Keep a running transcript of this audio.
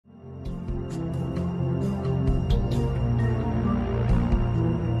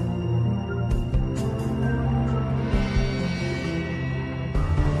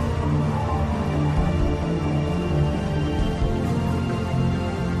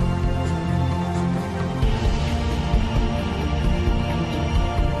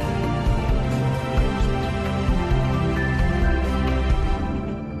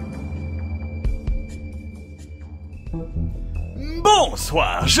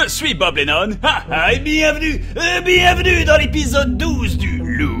bonsoir, je suis Bob Lennon, et bienvenue dans l'épisode 12 du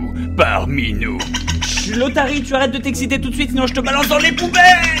Loup parmi nous. Chut, Lotari, tu arrêtes de t'exciter tout de suite, sinon je te balance dans les poubelles.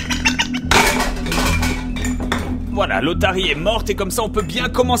 Voilà, Lotari est morte et comme ça on peut bien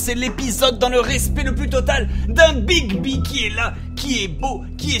commencer l'épisode dans le respect le plus total d'un Big B qui est là, qui est beau,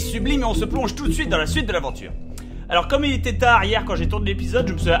 qui est sublime, et on se plonge tout de suite dans la suite de l'aventure. Alors comme il était tard hier quand j'ai tourné l'épisode,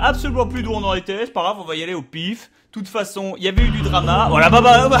 je me souviens absolument plus d'où on en était, c'est pas grave, on va y aller au pif. De toute façon, il y avait eu du drama, voilà,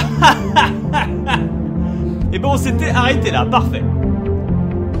 et bon, on s'était arrêté là, parfait.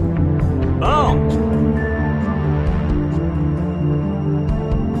 Bon.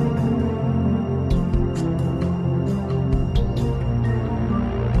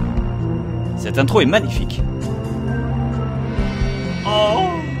 Cette intro est magnifique. Oh.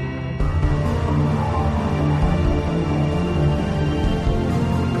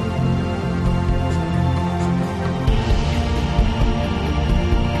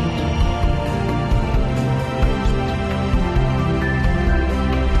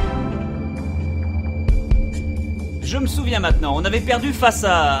 Je me souviens maintenant, on avait perdu face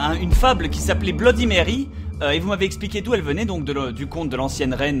à une fable qui s'appelait Bloody Mary, et vous m'avez expliqué d'où elle venait, donc du conte de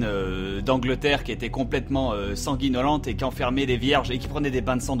l'ancienne reine d'Angleterre qui était complètement sanguinolente et qui enfermait des vierges et qui prenait des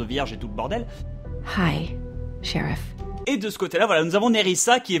bains de sang de vierges et tout le bordel. Hi, Shérif. Et de ce côté-là, voilà, nous avons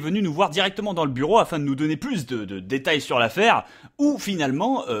Nerissa qui est venue nous voir directement dans le bureau afin de nous donner plus de détails sur l'affaire, ou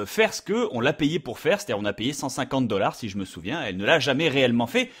finalement faire ce que on l'a payé pour faire, c'est-à-dire on a payé $150 si je me souviens, elle ne l'a jamais réellement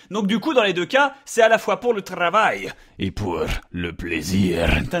fait. Donc du coup, dans les deux cas, c'est à la fois pour le travail et pour le plaisir.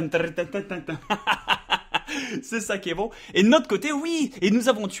 C'est ça qui est bon. Et de notre côté, oui, et nous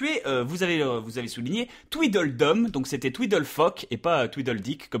avons tué, vous avez souligné, Tweedledum, donc c'était Tweedlefuck et pas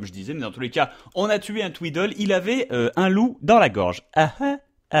Tweedledick comme je disais, mais dans tous les cas, on a tué un Tweedle, il avait un loup dans la gorge.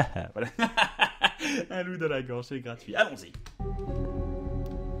 Voilà. Un loup dans la gorge, c'est gratuit. Allons-y.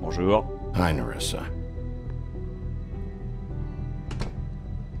 Bonjour. Hi, Nerissa.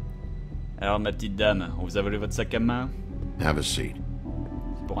 Alors ma petite dame, on vous a volé votre sac à main? Have a seat.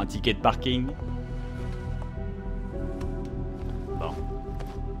 C'est pour un ticket de parking? Bon.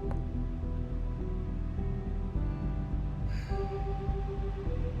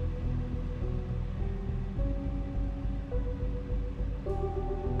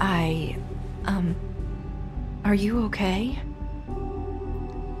 Are you okay?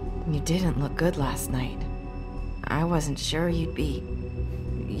 You didn't look good last night. I wasn't sure you'd be,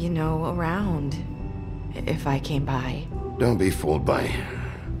 around if I came by. Don't be fooled by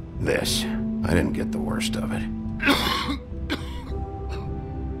this. I didn't get the worst of it.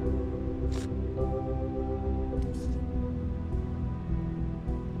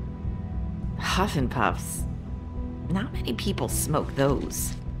 Huff and puffs. Not many people smoke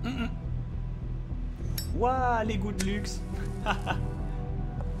those. Ouah, les goûts de luxe.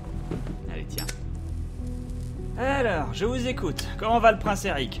 Allez, tiens. Alors, je vous écoute. Comment va le prince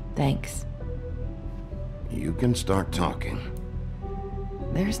Eric? Thanks. You can start talking.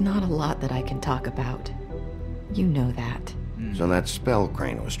 There's not a lot that I can talk about. You know that. So that spell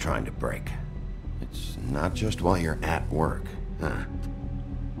Crane was trying to break. It's not just while you're at work, huh?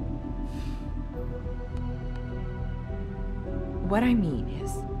 What I mean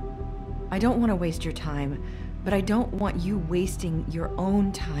is, I don't want to waste your time, but I don't want you wasting your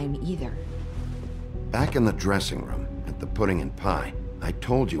own time either. Back in the dressing room, at the pudding and pie, I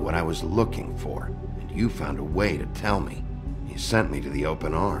told you what I was looking for, and you found a way to tell me. You sent me to the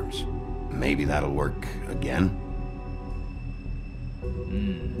open arms. Maybe that'll work again?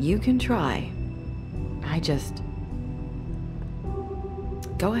 You can try. I just...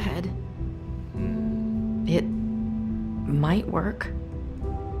 Go ahead. It might work.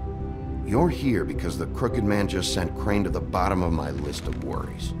 You're here because the crooked man just sent Crane to the bottom of my list of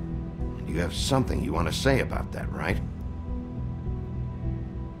worries. And you have something you want to say about that, right?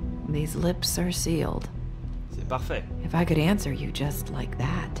 These lips are sealed. C'est parfait. If I could answer you just like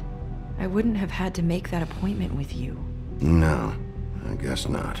that, I wouldn't have had to make that appointment with you. No, I guess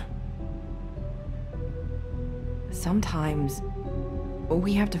not. Sometimes,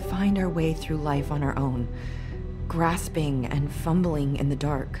 we have to find our way through life on our own, grasping and fumbling in the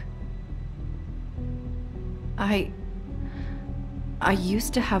dark. I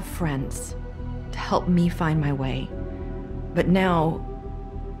used to have friends to help me find my way, but now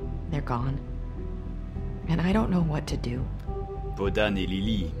they're gone, and I don't know what to do. Bodan et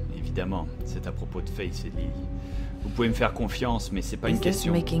Lily, évidemment, c'est à propos de Face et de Lily. Vous pouvez me faire confiance, mais c'est pas une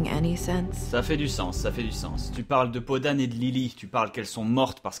question. Making any sense? Ça fait du sens, ça fait du sens. Tu parles de Podane et de Lily, tu parles qu'elles sont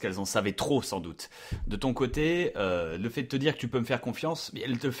mortes parce qu'elles en savaient trop, sans doute. De ton côté, le fait de te dire que tu peux me faire confiance,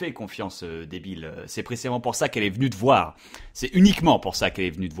 elle te fait confiance, débile. C'est précisément pour ça qu'elle est venue te voir. C'est uniquement pour ça qu'elle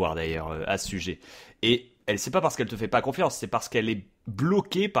est venue te voir, d'ailleurs, à ce sujet. Et elle, c'est pas parce qu'elle te fait pas confiance, c'est parce qu'elle est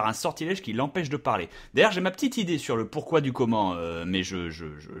bloquée par un sortilège qui l'empêche de parler. D'ailleurs, j'ai ma petite idée sur le pourquoi du comment, mais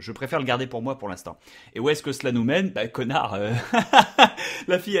je préfère le garder pour moi pour l'instant. Et où est-ce que cela nous mène? Bah, connard,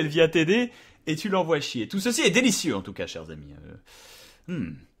 la fille, elle vient t'aider et tu l'envoies chier. Tout ceci est délicieux, en tout cas, chers amis.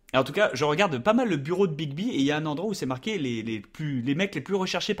 En tout cas, je regarde pas mal le bureau de Bigby et il y a un endroit où c'est marqué les mecs les plus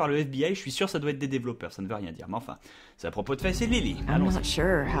recherchés par le FBI. Je suis sûr que ça doit être des développeurs, ça ne veut rien dire. Mais enfin, c'est à propos de Face et de Lily. I'm not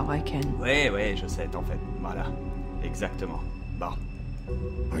sure how I can... Ouais, je sais, en fait. Voilà, exactement. Bon.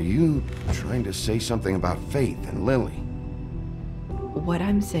 Are you trying to say something about Faith and Lily? What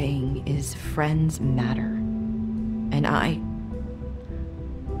I'm saying is friends matter. And I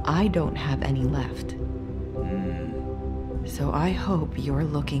don't have any left. So I hope you're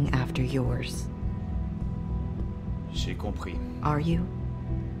looking after yours. J'ai compris. Are you?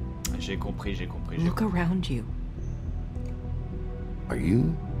 J'ai compris. Look around you. Are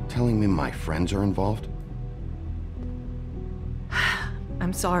you telling me my friends are involved?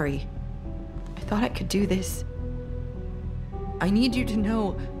 I'm sorry. I thought I could do this. I need you to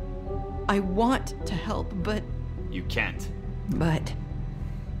know I want to help, but... You can't. But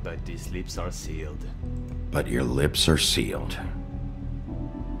these lips are sealed. But your lips are sealed.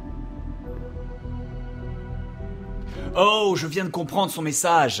 Oh, je viens de comprendre son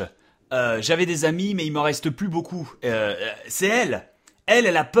message. J'avais des amis, mais il m'en reste plus beaucoup. C'est elle.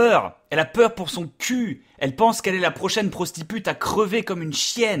 Elle a peur. Elle a peur pour son cul. Elle pense qu'elle est la prochaine prostitute à crever comme une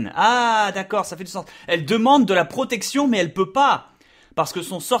chienne. Ah, d'accord, ça fait du sens. Elle demande de la protection, mais elle peut pas. Parce que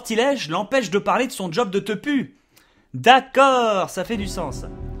son sortilège l'empêche de parler de son job de tepu. D'accord, ça fait du sens.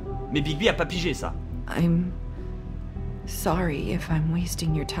 Mais Bigby a pas pigé ça. I'm sorry if I'm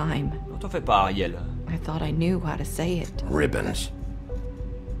wasting your time. Non, t'en fais pas, Ariel. I thought I knew how to say it. Ribbons.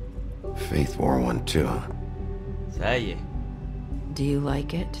 Faith wore one too. Ça y est. Do you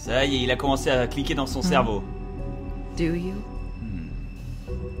like it? Ça y est, il a commencé à cliquer dans son cerveau. Do you?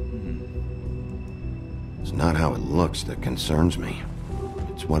 It's not how it looks that concerns me.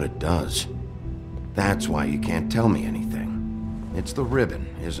 It's what it does. That's why you can't tell me anything. It's the ribbon,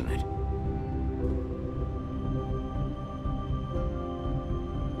 isn't it?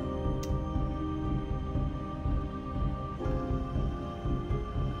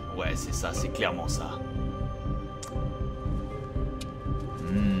 Ouais, c'est ça, c'est clairement ça.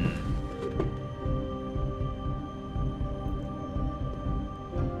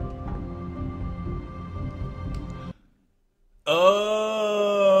 Oh!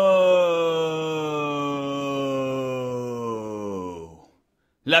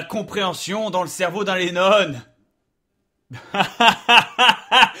 La compréhension dans le cerveau d'un Lennon.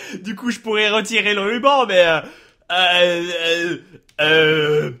 Du coup, je pourrais retirer le ruban, mais...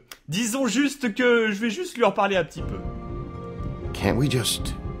 disons juste que je vais juste lui en parler un petit peu. Can't we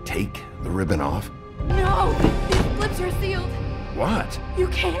just take the ribbon off? No! These lips are sealed! What? You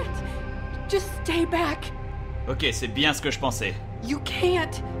can't! Just stay back! Ok, c'est bien ce que je pensais. You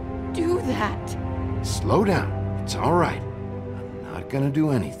can't do that! Slow down. It's all right. I'm not gonna do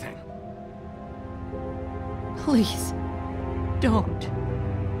anything. Please, don't.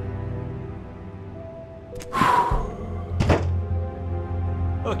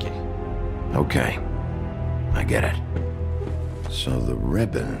 Ok. Okay. I get it. So the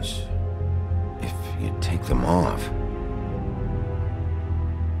ribbons, if you take them off...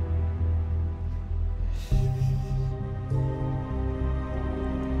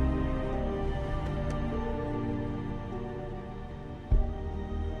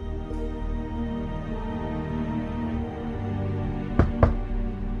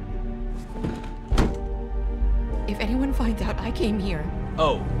 If anyone finds out I came here...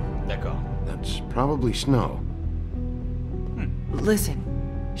 Oh, d'accord. That's probably snow. Listen,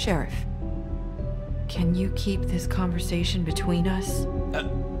 Sheriff. Can you keep this conversation between us?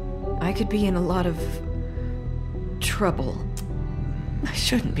 I could be in a lot of... trouble. I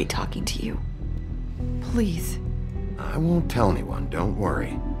shouldn't be talking to you. Please. I won't tell anyone, don't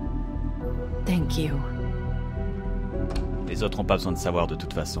worry. Thank you. Les autres n'ont pas besoin de savoir de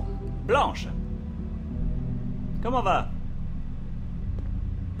toute façon. Blanche! Comment va?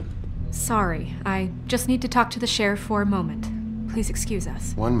 Sorry, I just need to talk to the sheriff for a moment. Please excuse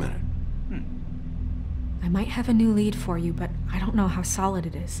us. 1 minute. I might have a new lead for you, but I don't know how solid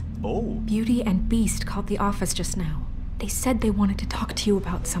it is. Oh. Beauty and Beast called the office just now. They said they wanted to talk to you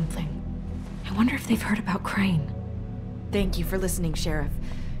about something. I wonder if they've heard about Crane. Thank you for listening, Sheriff.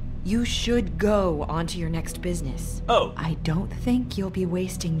 You should go on to your next business. Oh. I don't think you'll be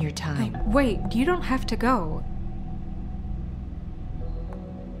wasting your time. Wait, you don't have to go.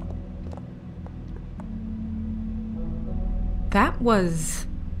 That was...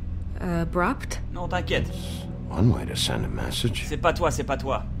 abrupt. Non, t'inquiète. One way to send a message. C'est pas toi, c'est pas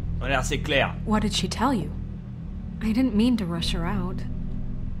toi. On a l'air assez clair. What did she tell you? I didn't mean to rush her out.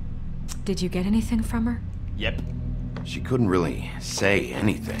 Did you get anything from her? Yep. She couldn't really say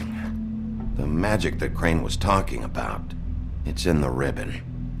anything. The magic that Crane was talking about, it's in the ribbon.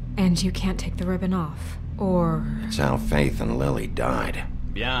 And you can't take the ribbon off, or... It's how Faith and Lily died.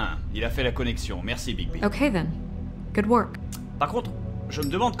 Bien, il a fait la connexion. Merci, Bigby. Okay then. Good work. Par contre, je me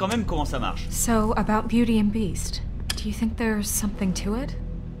demande quand même comment ça marche. So, about Beauty and Beast, do you think there's something to it?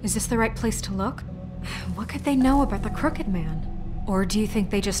 Is this the right place to look? What could they know about the Crooked Man? Or do you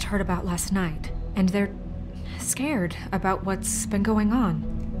think they just heard about last night, and they're scared about what's been going on?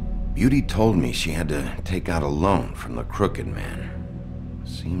 Beauty told me she had to take out a loan from the Crooked Man.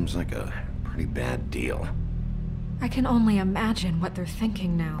 Seems like a pretty bad deal. I can only imagine what they're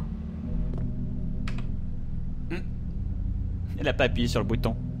thinking now. Elle a pas appuyé sur le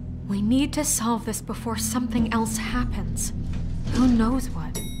bouton. We need to solve this before something else happens. Who knows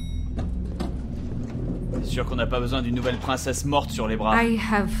what? C'est sûr qu'on n'a pas besoin d'une nouvelle princesse morte sur les bras. I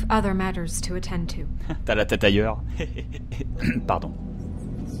have other matters to attend to. T'as la tête ailleurs. Pardon.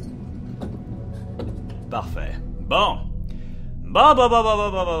 Parfait. Bon.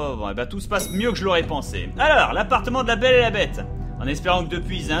 Bon. Et ben tout se passe mieux que je l'aurais pensé. Alors, l'appartement de la Belle et la Bête. En espérant que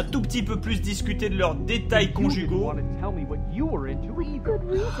depuis ils aient un tout petit peu plus discuté de leurs détails conjugaux. Good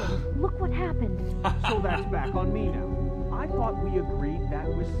reason. Look what happened. So that's back on me now. I thought we agreed that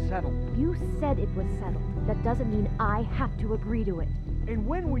was settled. You said it was settled. That doesn't mean I have to agree to it. And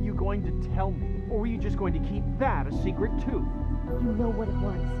when were you going to tell me? Or were you just going to keep that a secret too? You know what it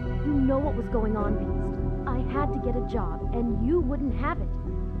was. You know what was going on, Beast. I had to get a job, and you wouldn't have it.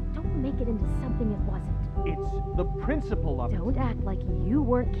 Don't make it into something it wasn't. It's the principle of it. Don't act like you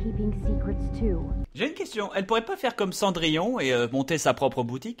weren't keeping secrets too. J'ai une question. Elle pourrait pas faire comme Cendrillon et monter sa propre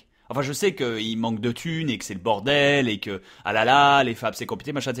boutique? Enfin, je sais qu'il manque de thunes et que c'est le bordel et que, ah là là, les femmes c'est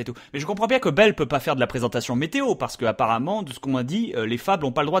compliqué, machin, c'est tout. Mais je comprends bien que Belle peut pas faire de la présentation météo parce que apparemment, de ce qu'on m'a dit, les fables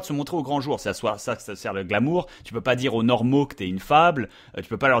ont pas le droit de se montrer au grand jour. Ça sert le glamour. Tu peux pas dire aux normaux que t'es une fable. Tu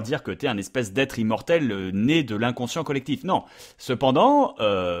peux pas leur dire que t'es un espèce d'être immortel né de l'inconscient collectif. Non. Cependant,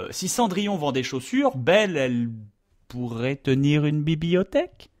 si Cendrillon vend des chaussures, Belle, elle pourrait tenir une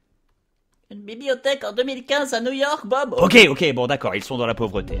bibliothèque. Une bibliothèque en 2015 à New York, Bob. Ok, bon d'accord, ils sont dans la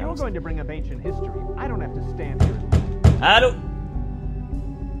pauvreté. You're going to bring up ancient history. I don't have to stand here. Allô?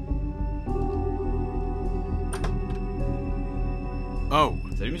 Oh,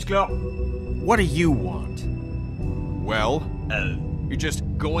 Salut Musclor. what do you want? Well, you're just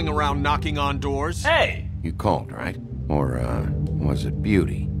going around knocking on doors? Hey! You called, right? Or, was it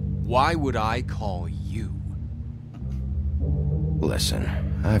Beauty? Why would I call you? Listen,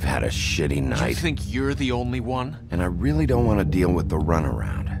 I've had a shitty You night, think you're the only one? and I really don't want to deal with the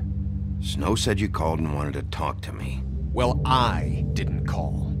runaround. Snow said you called and wanted to talk to me. Well, I didn't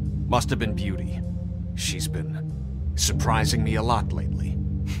call. Must have been Beauty. She's been surprising me a lot lately.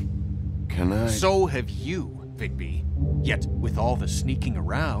 Can I... So have you, Bigby. Yet, with all the sneaking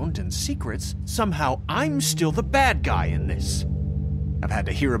around and secrets, somehow I'm still the bad guy in this. I've had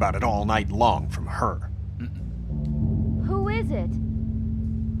to hear about it all night long from her. Who is it?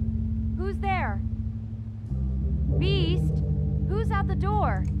 Who's there? Beast? Who's out the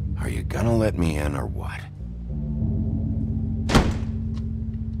door? Are you gonna let me in or what?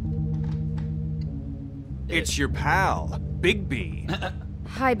 It's your pal, Bigby.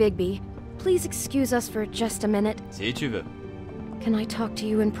 Hi, Bigby. Please excuse us for just a minute. Si tu veux. Can I talk to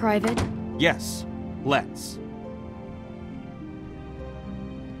you in private? Yes, let's.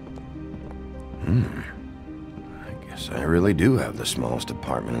 I guess I really do have the smallest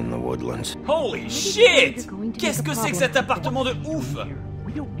apartment in the woodlands. Holy shit! Qu'est-ce que c'est que cet appartement de ouf?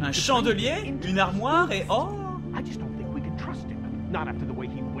 Un chandelier, une armoire et oh! I just don't think we can trust him. Not after the way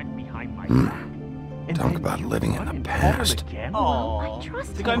he went behind my back. And Talk then about you living in run the and tell him past. again? Oh, I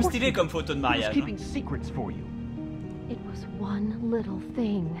trust c'est quand même him. stylé comme photo de Who's mariage. keeping Hein. secrets for you? It was one little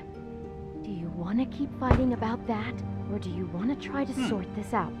thing. Do you want to keep fighting about that? Or do you want to try to sort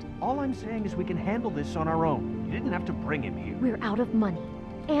this out? All I'm saying is we can handle this on our own. You didn't have to bring him here. We're out of money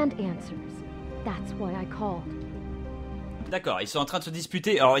and answers. That's why I called. D'accord, ils sont en train de se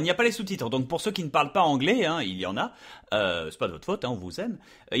disputer. Alors, il n'y a pas les sous-titres, donc pour ceux qui ne parlent pas anglais, hein, il y en a. C'est pas de votre faute, hein, on vous aime.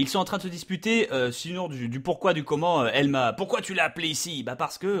 Ils sont en train de se disputer, sinon du pourquoi, du comment. Pourquoi tu l'as appelé ici? Bah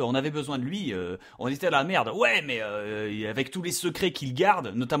parce que on avait besoin de lui. On était dans la merde. Ouais, mais avec tous les secrets qu'il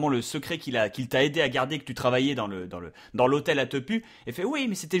garde, notamment le secret qu'il t'a aidé à garder, que tu travaillais dans l'hôtel à Tepu. Et fait oui,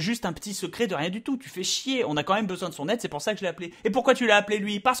 mais c'était juste un petit secret de rien du tout. Tu fais chier. On a quand même besoin de son aide. C'est pour ça que je l'ai appelé. Et pourquoi tu l'as appelé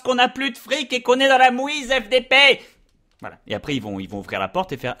lui? Parce qu'on a plus de fric et qu'on est dans la mouise FDP. Voilà. Et après, ils vont ouvrir la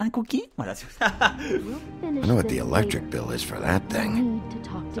porte et faire un cookie. Voilà. I know what the electric bill is for that thing.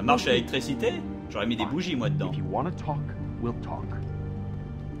 Ça marche à l'électricité? J'aurais mis des bougies, moi, dedans. If you want to talk, we'll talk.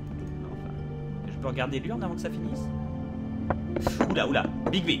 Enfin, je peux regarder l'urne avant que ça finisse? Oula,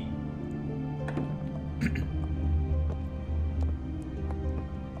 Big B.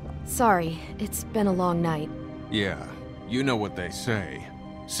 Sorry, it's been a long night. Yeah, you know what they say.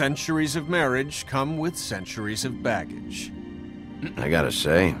 Centuries of marriage come with centuries of baggage. I gotta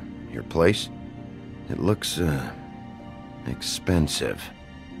say, your place, it looks, expensive.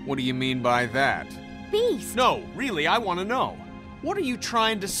 What do you mean by that? Beast! No, really, I want to know. What are you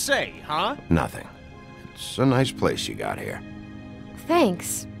trying to say, huh? Nothing. It's a nice place you got here.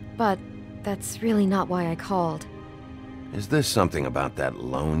 Thanks, but that's really not why I called. Is this something about that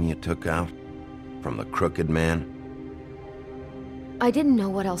loan you took out? From the crooked man? I didn't know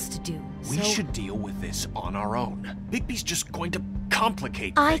what else to do, We so should deal with this on our own. Bigby's just going to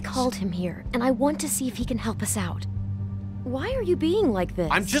complicate I things. called him here, and I want to see if he can help us out. Why are you being like this?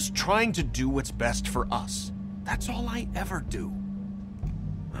 I'm just trying to do what's best for us. That's all I ever do.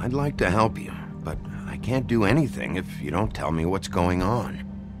 I'd like to help you, but I can't do anything if you don't tell me what's going on.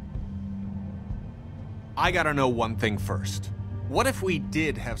 I gotta know one thing first. What if we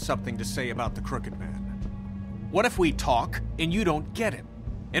did have something to say about the crooked man? What if we talk and you don't get him?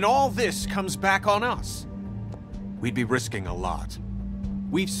 And all this comes back on us? We'd be risking a lot.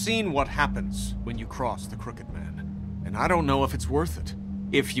 We've seen what happens when you cross the crooked man. And I don't know if it's worth it.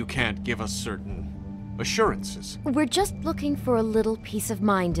 If you can't give us certain assurances. We're just looking for a little peace of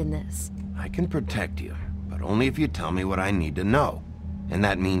mind in this. I can protect you, but only if you tell me what I need to know. And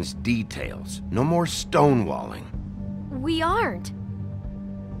that means details. No more stonewalling. We aren't.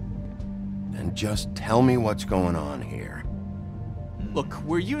 Then just tell me what's going on here. Look,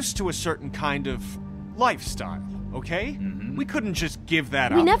 we're used to a certain kind of lifestyle, okay? We couldn't just give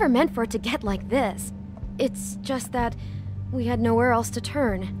that We up. never meant for it to get like this. It's just that we had nowhere else to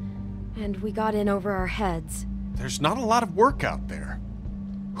turn, and we got in over our heads. There's not a lot of work out there.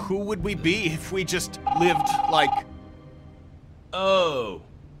 Who would we be if we just lived like... Oh.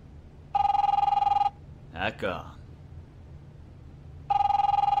 D'accord.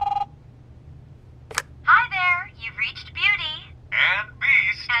 Hi there, you've reached Beauty. And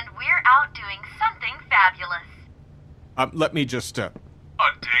Beast. And we're out doing something fabulous. Let me just, A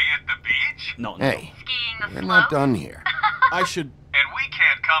day at the beach? Non, Hey, Skiing the you're slope. not done here. I should... And we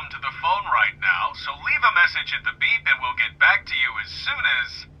can't come to the phone right now, so leave a message at the beep and we'll get back to you as soon as...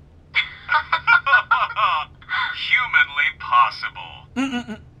 humanly possible.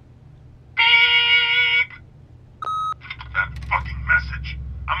 Beep! That fucking message.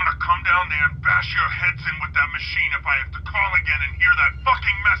 I'm gonna come down there and bash your heads in with that machine if I have to call again and hear that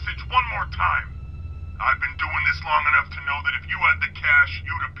fucking message one more time. I've been doing this long enough to know that if you had the cash,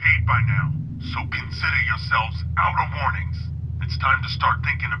 you'd have paid by now. So consider yourselves out of warnings. It's time to start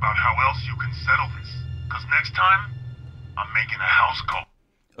thinking about how else you can settle this. Cause next time, I'm making a house call.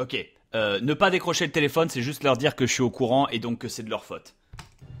 Ok. Ne pas décrocher le téléphone, c'est juste leur dire que je suis au courant et donc que c'est de leur faute.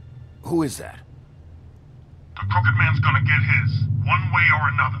 Who is that? The crooked man's gonna get his, one way or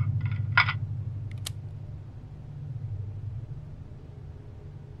another.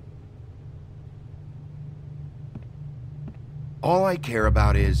 All I care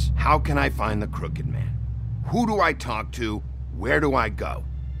about is, how can I find the crooked man? Who do I talk to? Where do I go?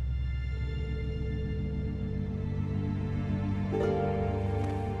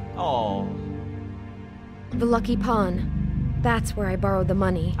 Oh. The Lucky Pawn. That's where I borrowed the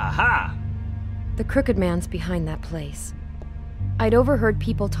money. Aha. The crooked man's behind that place. I'd overheard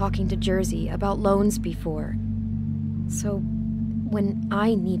people talking to Jersey about loans before. So, when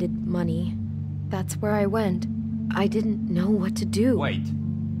I needed money, that's where I went. I didn't know what to do. Wait.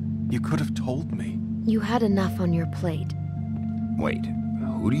 You could have told me. You had enough on your plate. Wait,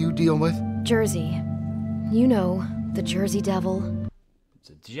 who do you deal with? Jersey. You know, the Jersey Devil.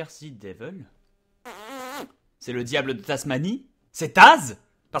 The Jersey Devil? C'est le diable de Tasmanie? C'est Taz?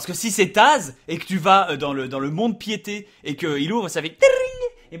 Parce que si c'est Taz, et que tu vas dans le monde piété, et qu'il ouvre, ça fait...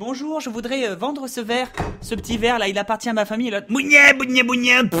 Et bonjour, je voudrais vendre ce verre. Ce petit verre là, il appartient à ma famille. Là. Mougnet, bougnet,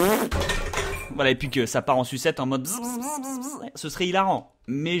 bougnet. Voilà, et puis que ça part en sucette en mode... Ce serait hilarant.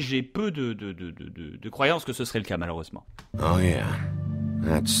 Mais j'ai peu de croyances que ce serait le cas, malheureusement. Oh yeah,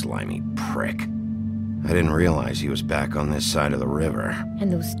 that slimy prick. I didn't realize he was back on this side of the river.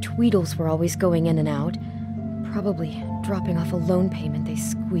 And those Tweedles were always going in and out. Probably dropping off a loan payment they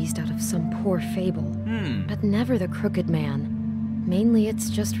squeezed out of some poor fable. But never the crooked man. Mainly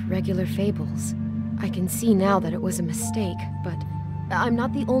it's just regular fables. I can see now that it was a mistake, but I'm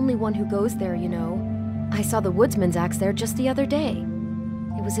not the only one who goes there, you know. I saw the woodsman's axe there just the other day.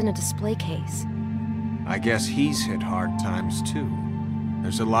 It was in a display case. I guess he's hit hard times too.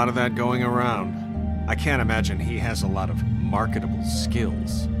 There's a lot of that going around. I can't imagine he has a lot of marketable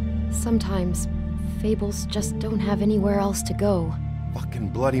skills. Sometimes, fables just don't have anywhere else to go. Fucking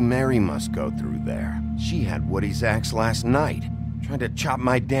Bloody Mary must go through there. She had Woody's axe last night. Trying to chop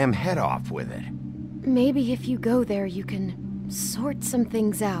my damn head off with it. Maybe if you go there, you can sort some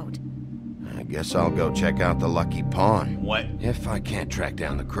things out. I guess I'll go check out the Lucky Pawn. What? If I can't track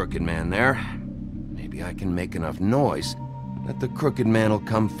down the crooked man there, maybe I can make enough noise that the crooked man will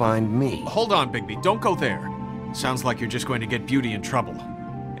come find me. Hold on, Bigby, don't go there. Sounds like you're just going to get Beauty in trouble.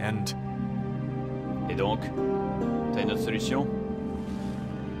 And... Et donc, t'as une autre solution?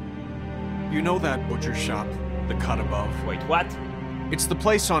 You know that butcher shop, the cut above? Wait, what? It's the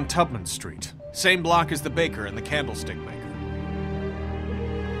place on Tubman Street. Same block as the baker and the candlestick maker.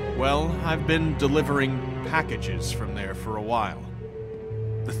 Well, I've been delivering packages from there for a while.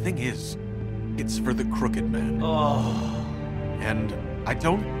 The thing is, it's for the crooked man. Oh... And I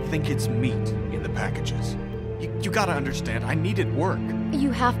don't think it's meat in the packages. You gotta understand, I needed work.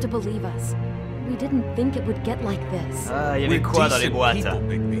 You have to believe us. We didn't think it would get like this. Ah, il y avait quoi dans les boîtes?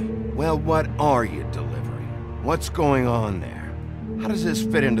 Well, what are you delivering? What's going on there? How does this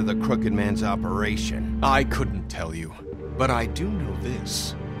fit into the crooked man's operation? I couldn't tell you, but I do know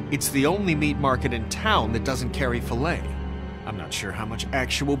this. It's the only meat market in town that doesn't carry filet. I'm not sure how much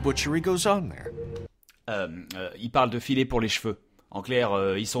actual butchery goes on there. Il parle de filet pour les cheveux. En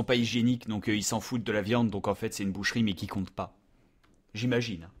clair, ils sont pas hygiéniques, donc ils s'en foutent de la viande, donc en fait c'est une boucherie mais qui compte pas.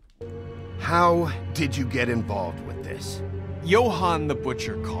 J'imagine. How did you get involved with this? Johann the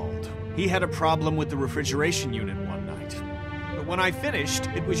butcher called. He had a problem with the refrigeration unit one night. But when I finished,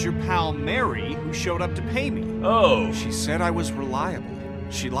 it was your pal Mary who showed up to pay me. Oh! She said I was reliable.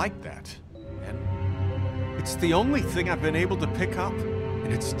 She liked that. And it's the only thing I've been able to pick up,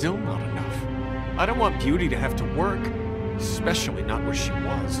 and it's still not enough. I don't want Beauty to have to work, especially not where she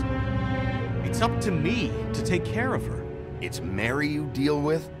was. It's up to me to take care of her. It's Mary you deal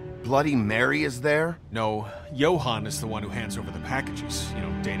with? Bloody Mary is there? No, Johann is the one who hands over the packages, you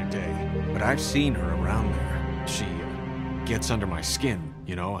know, day to day. But I've seen her around there. She gets under my skin,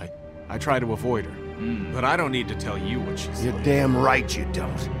 you know. I try to avoid her. But I don't need to tell you what she's You're like. damn right you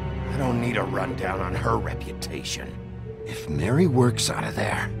don't. I don't need a rundown on her reputation. If Mary works out of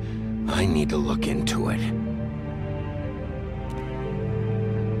there, I need to look into it.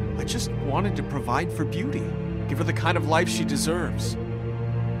 I just wanted to provide for Beauty. Give her the kind of life she deserves.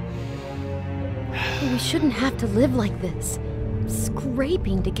 We shouldn't have to live like this.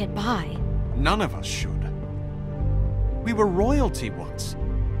 Scraping to get by. None of us should. We were royalty once.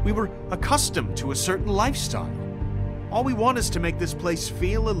 We were accustomed to a certain lifestyle. All we want is to make this place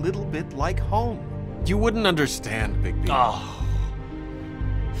feel a little bit like home. You wouldn't understand, Bigby. Oh.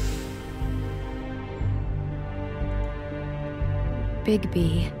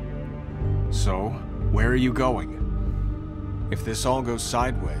 Bigby. So, where are you going? If this all goes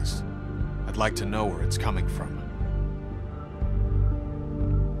sideways, I'd like to know where it's coming from.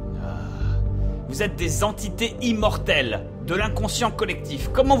 Vous êtes des entités immortelles de l'inconscient collectif.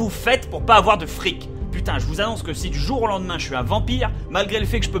 Comment vous faites pour pas avoir de fric? Putain, je vous annonce que si du jour au lendemain je suis un vampire, malgré le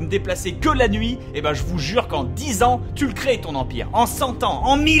fait que je peux me déplacer que la nuit, eh ben je vous jure qu'en 10 ans, tu le crées ton empire. En 100 ans,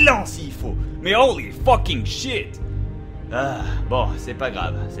 en 1000 ans s'il faut. Mais holy fucking shit! Ah, bon, c'est pas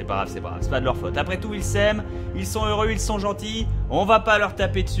grave, c'est pas de leur faute. Après tout, ils s'aiment, ils sont heureux, ils sont gentils, on va pas leur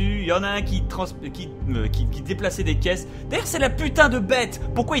taper dessus. Il y en a un qui déplaçait des caisses. D'ailleurs, c'est la putain de bête.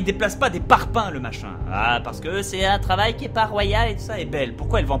 Pourquoi il déplace pas des parpaings, le machin? Ah, parce que c'est un travail qui est pas royal et tout ça. Et Belle,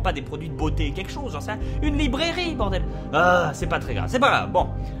 pourquoi elle vend pas des produits de beauté, quelque chose, genre ça? Une librairie, bordel. Ah, c'est pas très grave, c'est pas grave. Bon,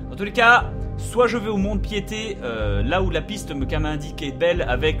 dans tous les cas, soit je vais au Monde Piété, là où la piste m'a indiqué Belle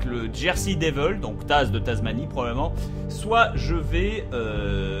avec le Jersey Devil, donc Taz de Tasmanie probablement. Soit je vais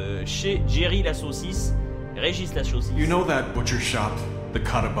chez Jerry la saucisse, Régis la saucisse. You know that butcher shop, the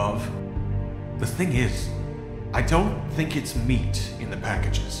cut above? The thing is, I don't think it's meat in the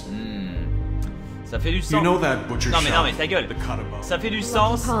packages. Ça fait du sens. You know that butcher non shop, mais ta gueule. the cut above. Ça fait du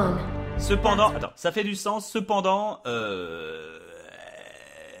sens. Cependant, attends, ça fait du sens. Cependant,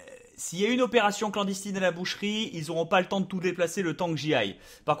 s'il y a une opération clandestine à la boucherie, ils auront pas le temps de tout déplacer le temps que j'y aille.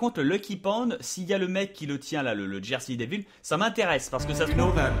 Par contre, le Lucky Pound, s'il y a le mec qui le tient là, le Jersey Devil, ça m'intéresse parce que ça se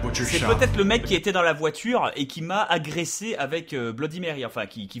trouve, c'est peut-être le mec qui était dans la voiture et qui m'a agressé avec Bloody Mary, enfin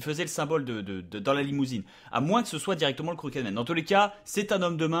qui faisait le symbole dans la limousine. À moins que ce soit directement le Crooked Man. Dans tous les cas, c'est un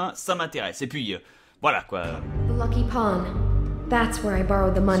homme de main, ça m'intéresse. Et puis, voilà quoi. The Lucky Pawn. That's where I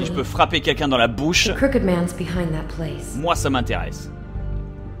borrowed the money. Si je peux frapper quelqu'un dans la bouche, The Crooked Man's behind that place. moi ça m'intéresse.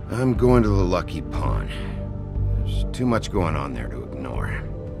 I'm going to the Lucky Pawn. There's too much going on there to ignore.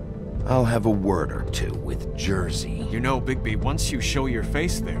 I'll have a word or two with Jersey. You know, Bigby, once you show your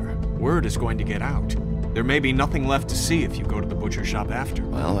face there, word is going to get out. There may be nothing left to see if you go to the butcher shop after.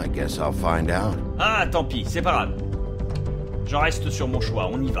 Well, I guess I'll find out. Ah, tant pis, c'est pas grave. J'en reste sur mon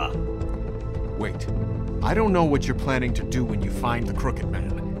choix, on y va. Wait, I don't know what you're planning to do when you find the Crooked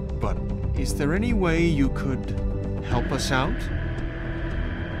Man, but is there any way you could help us out?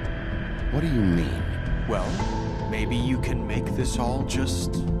 What do you mean? Well, maybe you can make this all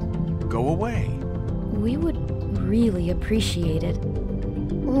just go away. We would really appreciate it.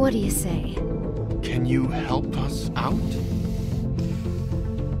 What do you say? Can you help us out?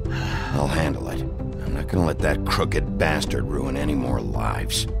 I'll handle it. I'm not gonna let that crooked bastard ruin any more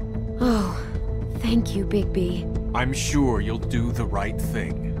lives. Oh, thank you, Bigby. I'm sure you'll do the right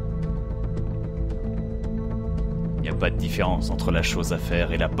thing. Il n'y a pas de différence entre la chose à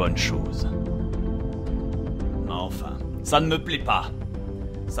faire et la bonne chose. Enfin, ça ne me plaît pas.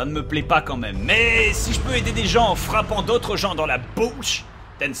 Ça ne me plaît pas quand même. Mais si je peux aider des gens en frappant d'autres gens dans la bouche,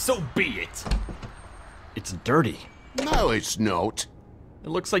 then so be it. It's dirty. No, it's not. It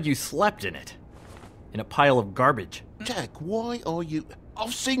looks like you slept in it. In a pile of garbage. Jack, why are you...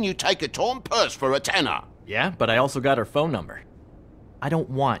 I've seen you take a torn purse for a tenner. Yeah, but I also got her phone number. I don't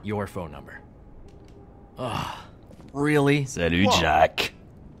want your phone number. Ugh. Really? Salut, What? Jack.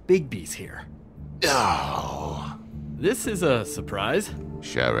 Bigby's here. Oh. This is a surprise.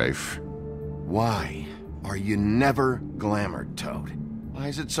 Sheriff, why are you never glamored, Toad? Why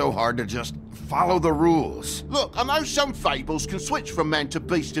is it so hard to just follow the rules? Look, I know some fables can switch from man to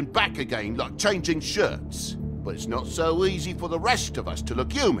beast and back again, like changing shirts. But it's not so easy for the rest of us to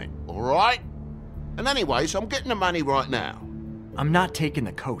look human, alright? And anyways, I'm getting the money right now. I'm not taking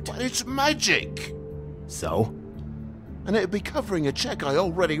the coat. But it's magic! So? And it'd be covering a check I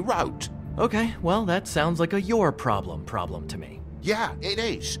already wrote. Okay, well, that sounds like a your problem to me. Yeah, it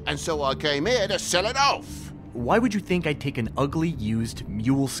is. And so I came here to sell it off. Why would you think I'd take an ugly, used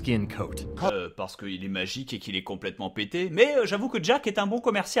mule skin coat? Parce qu'il est magique et qu'il est complètement pété. Mais j'avoue que Jack est un bon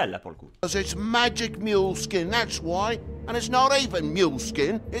commercial, là, pour le coup. Because it's magic mule skin, that's why. And it's not even mule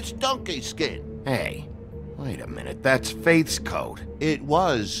skin, it's donkey skin. Hey, wait a minute, that's Faith's coat. It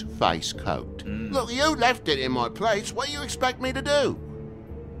was face coat. Look, you left it in my place. What do you expect me to do?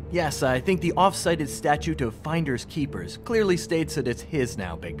 Yes, I think the off-cited statute of Finders Keepers clearly states that it's his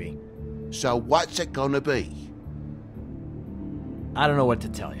now, Bigby. So what's it gonna be? I don't know what to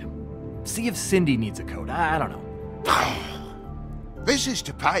tell you. See if Cindy needs a coat. I don't know. This is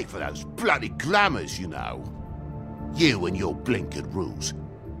to pay for those bloody glamours, you know. You and your blinkered rules.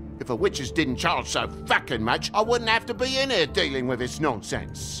 If the witches didn't charge so fucking much, I wouldn't have to be in here dealing with this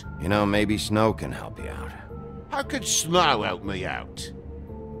nonsense. You know, maybe Snow can help you out. How could Snow help me out?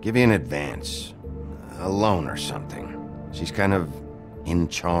 Give you an advance, a loan or something. She's kind of in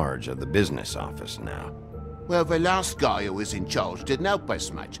charge of the business office now. Well, the last guy who was in charge didn't help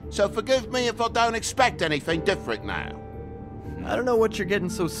us much, so forgive me if I don't expect anything different now. I don't know what you're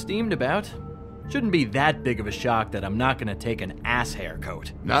getting so steamed about. Shouldn't be that big of a shock that I'm not gonna take an ass hair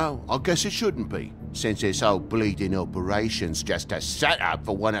coat. No, I guess it shouldn't be, since this whole bleeding operation's just a setup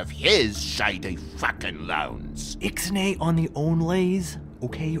for one of his shady fucking loans. Ixnay on the onlays,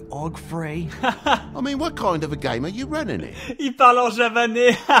 okay, Og Frey? I mean, what kind of a game are you running it? Il parle en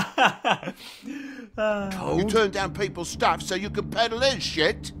javanais. You turn down people's stuff so you can peddle his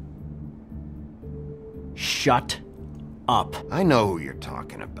shit? Shut up. I know who you're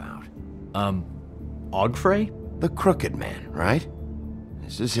talking about. Og Frey? The Crooked Man, right?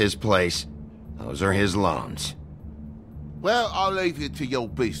 This is his place. Those are his loans. Well, I'll leave you to your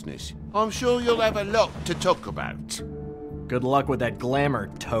business. I'm sure you'll have a lot to talk about. Good luck with that glamour,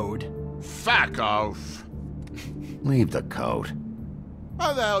 Toad. Fuck off. Leave the coat.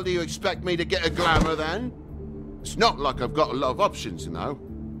 How the hell do you expect me to get a glamour then? It's not like I've got a lot of options, you know.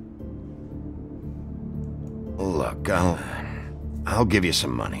 Look, I'll give you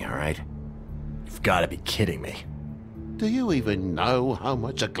some money, all right? You've gotta be kidding me. Do you even know how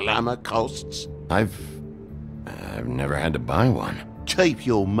much a glamour costs? I've never had to buy one. Keep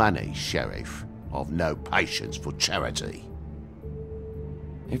your money, Sheriff. I've no patience for charity.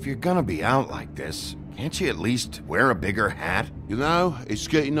 If you're gonna be out like this, can't you at least wear a bigger hat? You know, it's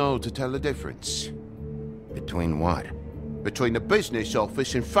getting old to tell the difference. Between what? Between the business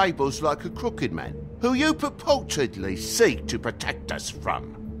office and fables like a crooked man, who you purportedly seek to protect us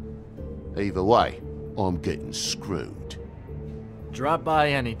from. Either way, I'm getting screwed. Drop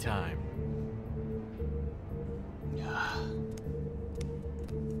by anytime.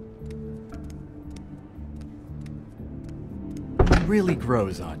 It really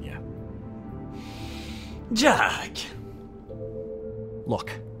grows on you. Jack!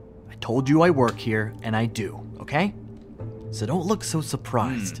 Look, I told you I work here, and I do, okay? So don't look so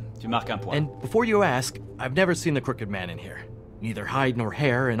surprised. Tu marques un point. And before you ask, I've never seen the crooked man in here. Neither hide nor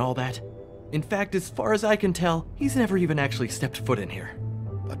hair and all that. In fact, as far as I can tell, he's never even actually stepped foot in here.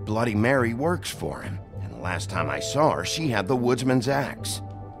 But Bloody Mary works for him. And the last time I saw her, she had the woodsman's axe.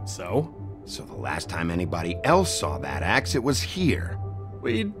 So? So the last time anybody else saw that axe, it was here.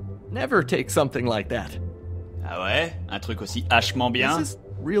 We'd never take something like that. Ah ouais? Un truc aussi hachement bien? Is this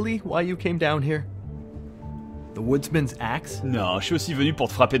really why you came down here? The woodsman's axe? Non, je suis aussi venu pour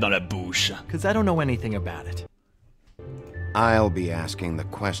te frapper dans la bouche. Because I don't know anything about it. I'll be asking the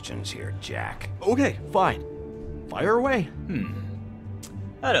questions here, Jack. Okay, fine. Fire away.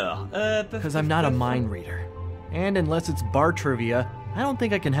 Alors, Because I'm not a mind reader. And unless it's bar trivia, I don't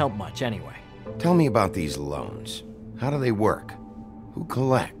think I can help much anyway. Tell me about these loans. How do they work? Who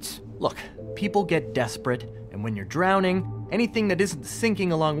collects? Look, people get desperate, and when you're drowning, anything that isn't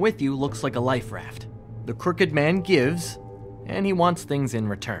sinking along with you looks like a life raft. The crooked man gives, and he wants things in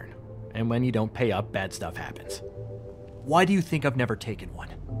return. And when you don't pay up, bad stuff happens. Why do you think I've never taken one?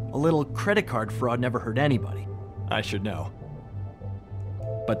 A little credit card fraud never hurt anybody. I should know.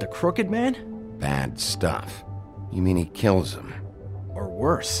 But the crooked man? Bad stuff. You mean he kills them? Or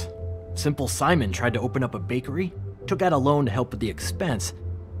worse. Simple Simon tried to open up a bakery, took out a loan to help with the expense,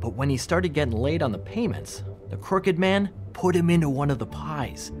 but when he started getting late on the payments, the crooked man put him into one of the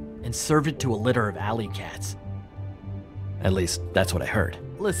pies and served it to a litter of alley cats. At least, that's what I heard.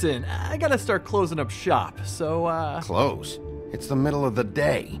 Listen, I gotta start closing up shop, so, Close? It's the middle of the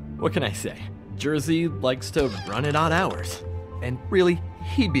day. what can I say? Jersey likes to run at odd hours. And really,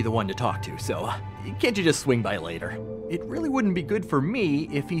 he'd be the one to talk to, so can't you just swing by later? It really wouldn't be good for me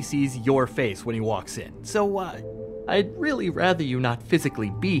if he sees your face when he walks in, so, I'd really rather you not physically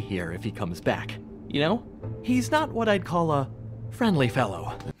be here if he comes back. You know? He's not what I'd call a friendly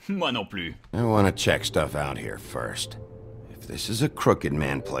fellow. moi non plus. I want to check stuff out here first. If this is a crooked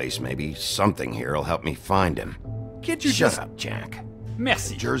man place, maybe something here will help me find him. Can't you Shut just... up, Jack.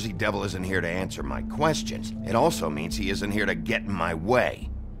 Merci. Jersey Devil isn't here to answer my questions. It also means he isn't here to get in my way.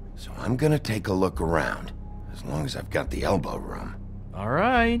 So I'm gonna take a look around, as long as I've got the elbow room.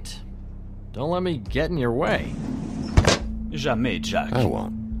 Alright. Don't let me get in your way. Jamais, Jack. I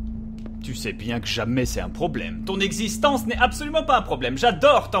won't. Tu sais bien que jamais c'est un problème. Ton existence n'est absolument pas un problème.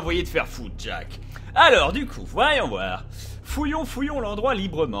 J'adore t'envoyer te faire foutre, Jack. Alors, du coup, voyons voir. Fouillons l'endroit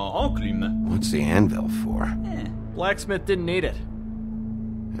librement. Enclume. What's the anvil for? Blacksmith didn't need it.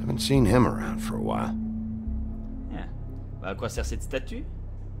 Haven't seen him around for a while. À quoi sert cette statue?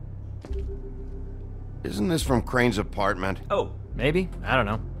 Isn't this from Crane's apartment? Oh. Maybe? I don't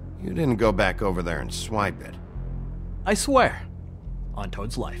know. You didn't go back over there and swipe it. I swear. On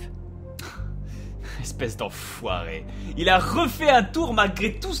Toad's life. Espèce d'enfoiré. Il a refait un tour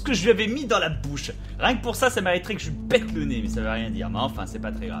malgré tout ce que je lui avais mis dans la bouche. Rien que pour ça, ça mériterait que je lui pète le nez, mais ça veut rien dire. Mais enfin, c'est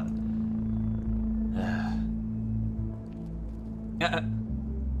pas très grave.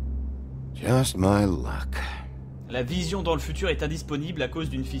 Just my luck. La vision dans le futur est indisponible à cause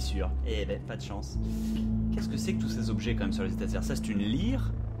d'une fissure. Eh ben, pas de chance. Qu'est-ce que c'est que tous ces objets quand même sur les étagères? Ça, c'est une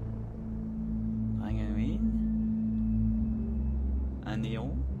lyre. Un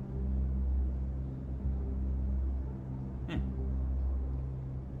néon.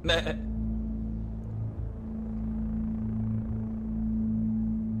 Mais...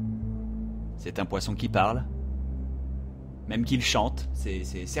 C'est un poisson qui parle. Même qu'il chante.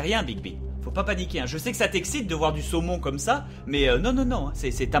 C'est rien, Big B. Faut pas paniquer, hein. Je sais que ça t'excite de voir du saumon comme ça, mais non.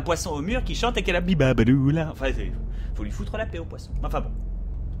 C'est un poisson au mur qui chante et qui a la bibabadou-là. Enfin, faut lui foutre la paix au poisson. Enfin bon.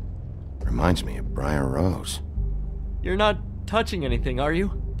 Reminds me of Briar Rose. You're not touching anything, are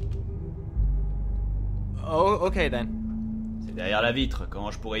you? Oh, okay then. C'est derrière la vitre,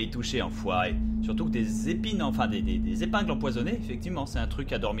 comment je pourrais y toucher, enfoiré? Surtout que des épines, enfin des épingles empoisonnées, effectivement, c'est un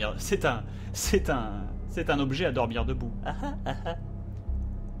truc à dormir... C'est un objet à dormir debout.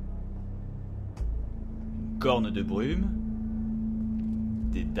 Une corne de brume.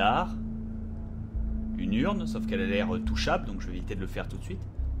 Des dards. Une urne, sauf qu'elle a l'air touchable, donc je vais éviter de le faire tout de suite.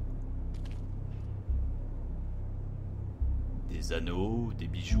 Des anneaux, des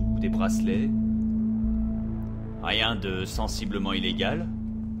bijoux, des bracelets. Rien de sensiblement illégal.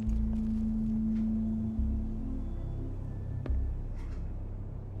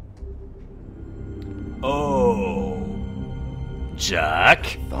 Oh,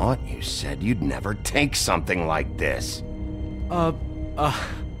 Jack. Thought you said you'd never take something like this.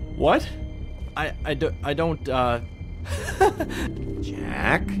 What? I don't,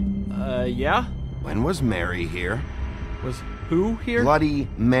 Jack? Yeah? When was Mary here? Was who here? Bloody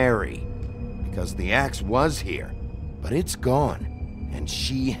Mary. Because the axe was here, but it's gone, and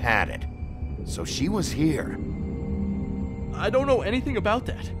she had it. So she was here. I don't know anything about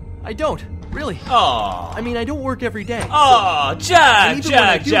that. I don't, really. Oh. I mean, I don't work every day. Oh, Jack, And even when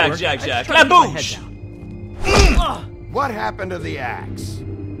I Jack, do Jack, work, Jack, I just Jack. try La to keep my head bouche. down. What happened to the axe?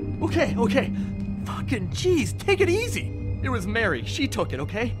 Okay. Fucking jeez, take it easy. It was Mary. She took it,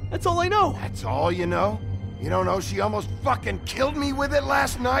 okay? That's all I know. That's all you know? You don't know she almost fucking killed me with it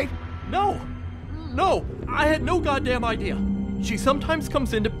last night? No, I had no goddamn idea. She sometimes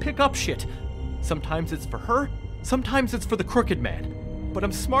comes in to pick up shit. Sometimes it's for her, sometimes it's for the crooked man. But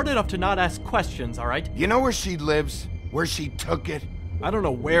I'm smart enough to not ask questions, alright? You know where she lives? Where she took it? I don't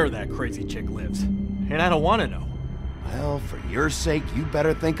know where that crazy chick lives. And I don't want to know. Well, for your sake, you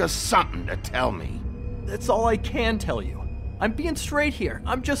better think of something to tell me. That's all I can tell you. I'm being straight here.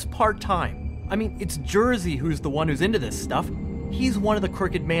 I'm just part-time. I mean, it's Jersey who's the one who's into this stuff. He's one of the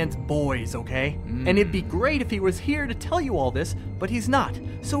crooked man's boys, okay? And it'd be great if he was here to tell you all this, but he's not.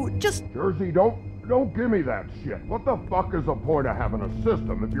 So just... Jersey, don't give me that shit. What the fuck is the point of having a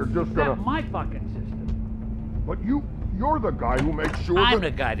system if you're just gonna... Not my fucking system. But you're the guy who makes sure I'm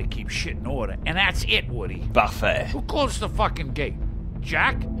that... the guy that keeps shit in order, and that's it, Woody. Parfait. Who closed the fucking gate?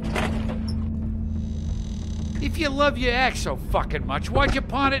 Jack? If you love your ex so fucking much, why'd you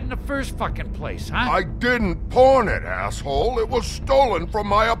pawn it in the first fucking place, huh? I didn't pawn it, asshole. It was stolen from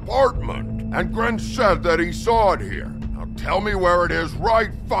my apartment. And Gren said that he saw it here. Now tell me where it is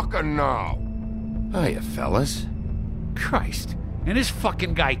right fucking now. Hiya, fellas. Christ. And this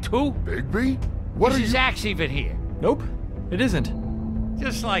fucking guy, too? Bigby? What Is are his you... axe even here? Nope, it isn't.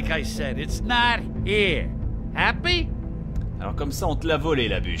 Just like I said, it's not here. Happy? Alors comme ça, on te l'a volé,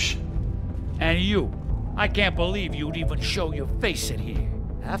 la bûche. And you. I can't believe you'd even show your face in here.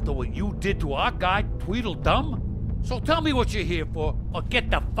 After what you did to our guy, Tweedledum? So tell me what you're here for, or get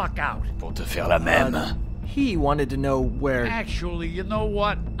the fuck out. Pour te faire la même. He wanted to know where... Actually, you know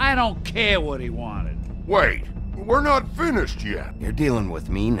what? I don't care what he wanted. Wait, we're not finished yet. You're dealing with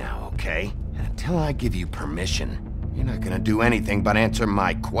me now, okay? Until I give you permission, you're not gonna do anything but answer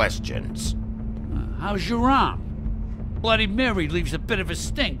my questions. How's your arm? Bloody Mary leaves a bit of a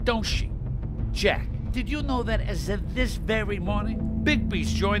stink, don't she? Jack, did you know that as of this very morning,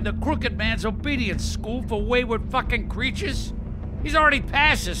 Bigby's joined the Crooked Man's Obedience School for Wayward Fucking Creatures? He's already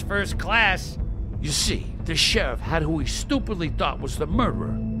passed his first class. You see, the sheriff had who he stupidly thought was the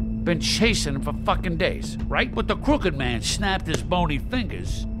murderer. Been chasing him for fucking days, right? But the Crooked Man snapped his bony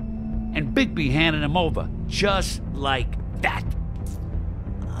fingers, and Bigby handed him over, just like that.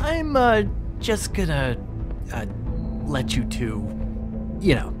 I'm, just gonna, let you two,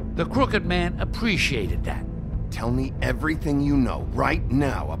 you know. The Crooked Man appreciated that. Tell me everything you know right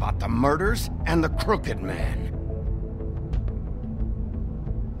now about the murders and the Crooked Man.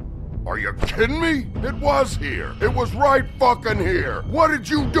 Are you kidding me? It was here. It was right fucking here. What did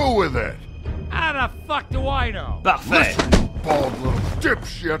you do with it? How the fuck do I know? Parfait. Listen, you bald little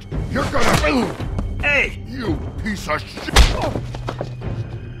dipshit. You're gonna... Hey! You piece of shit.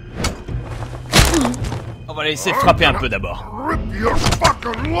 On va la laisser frapper un peu d'abord. Rip your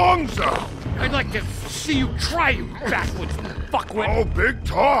fucking lungs out. I'd like to see you try, you backwards fuckwit. Oh, big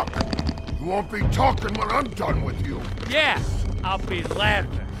talk. You won't be talking when I'm done with you. Yeah, I'll be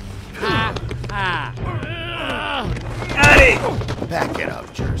laughing. Ha ha. Allez! Back it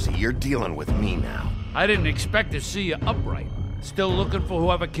up, Jersey. You're dealing with me now. I didn't expect to see you upright. Still looking for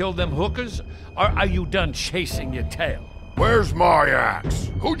whoever killed them hookers? Or are you done chasing your tail? Where's my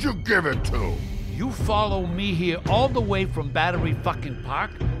axe? Who'd you give it to? You follow me here all the way from Battery fucking Park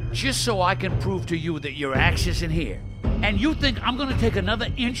just so I can prove to you that your axe isn't here. And you think I'm gonna take another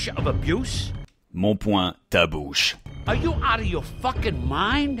inch of abuse? Mon point, ta bouche. Are you out of your fucking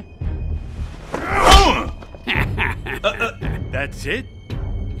mind? That's it?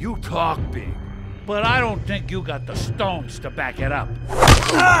 You talk big, but I don't think you got the stones to back it up.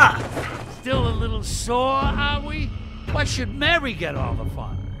 Still a little sore, are we? Why should Mary get all the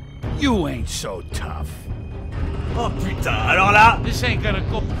fun? You ain't so tough. Oh putain, alors là, This ain't gonna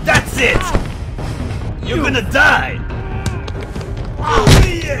go... that's it! You're gonna die! Oh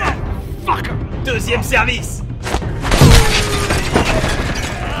yeah! Fucker! Deuxième service!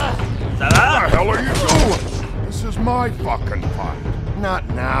 Ça va? What the hell are you doing? This is my fucking fight. Not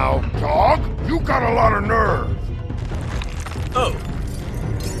now. Dog, you got a lot of nerve. Oh.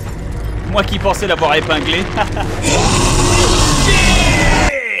 Moi qui pensais l'avoir épinglé.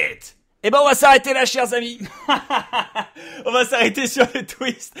 Shit! Eh ben on va s'arrêter là, chers amis. On va s'arrêter sur le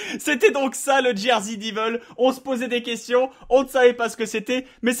twist. C'était donc ça le Jersey Devil. On se posait des questions, on ne savait pas ce que c'était,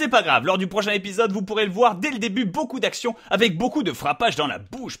 mais c'est pas grave. Lors du prochain épisode, vous pourrez le voir dès le début, beaucoup d'action avec beaucoup de frappage dans la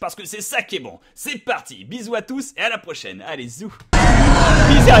bouche parce que c'est ça qui est bon. C'est parti. Bisous à tous et à la prochaine. Allez, zou.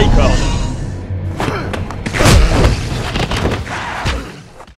 Miséricorde.